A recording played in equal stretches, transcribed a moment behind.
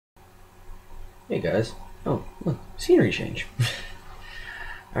Hey guys. Oh, look, scenery change.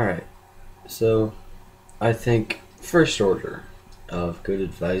 Alright, so I think first order of good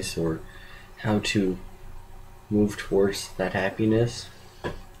advice or how to move towards that happiness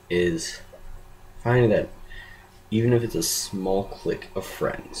is finding that even if it's a small clique of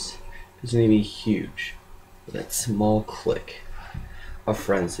friends, it doesn't need to be huge, but that small clique of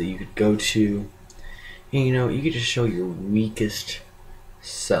friends that you could go to, and you could just show your weakest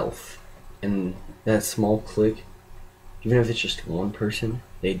self in that small clique. Even if it's just one person,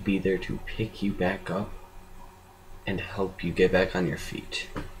 they'd be there to pick you back up and help you get back on your feet.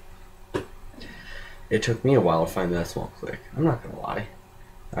 It took me a while to find that small clique. I'm not gonna lie.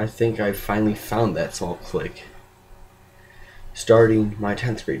 I think I finally found that small clique starting my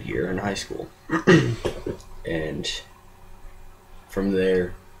 10th grade year in high school. And from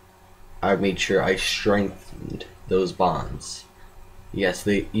there, I made sure I strengthened those bonds. Yes,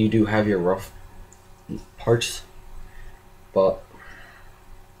 you do have your rough parts, but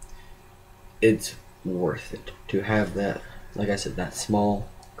it's worth it to have that, like I said, that small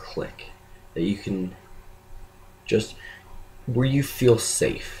clique that you can just, where you feel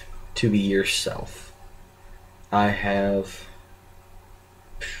safe to be yourself. I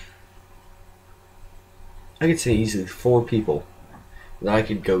could say easily 4 people that I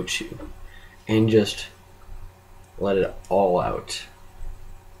could go to and just let it all out.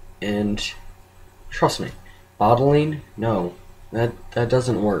 And trust me, bottling, no, that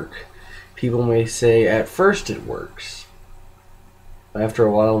doesn't work. People may say at first it works, but after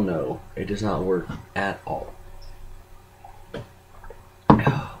a while, no, it does not work at all.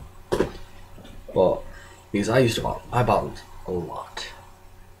 Well, because I used to bottle, I bottled a lot.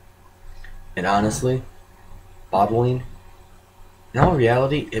 And honestly, bottling, in all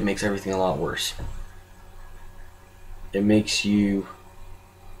reality, it makes everything a lot worse. It makes you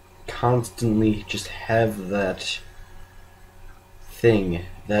constantly just have that thing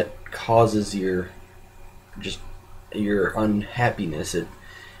that causes your unhappiness. It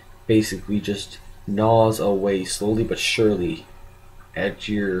basically just gnaws away slowly but surely at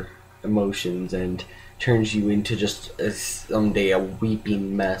your emotions and turns you into just someday a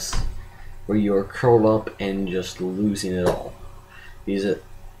weeping mess where you're curled up and just losing it all. Because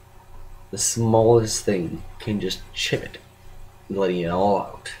the smallest thing can just chip it, letting it all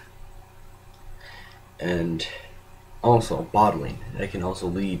out. And also bottling, that can also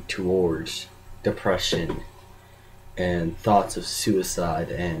lead towards depression and thoughts of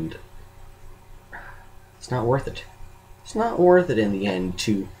suicide, and it's not worth it. It's not worth it in the end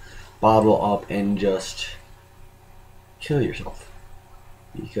to bottle up and just kill yourself,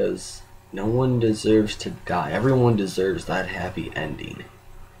 because no one deserves to die. Everyone deserves that happy ending.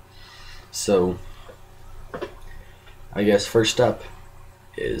 So I guess first step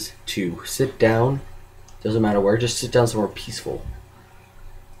is to sit down. Doesn't matter where, just sit down somewhere peaceful.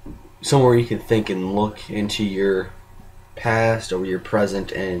 Somewhere you can think and look into your past or your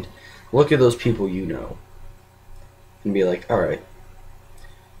present and look at those people you know. And be like, alright,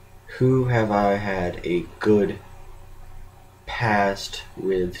 who have I had a good past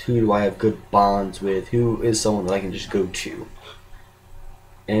with? Who do I have good bonds with? Who is someone that I can just go to?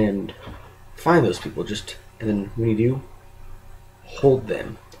 And find those people, and then when you do, hold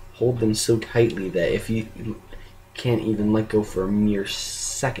them. Hold them so tightly that if you can't even let go for a mere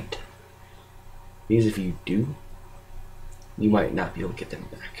second. Because if you do, you might not be able to get them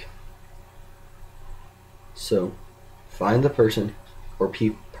back. So, find the person or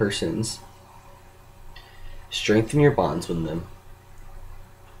persons, strengthen your bonds with them,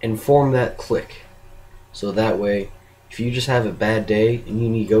 and form that clique. So that way, if you just have a bad day and you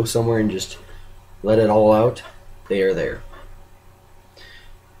need to go somewhere and just let it all out, they are there.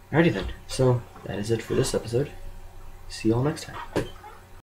 Alrighty then, so that is it for this episode. See you all next time.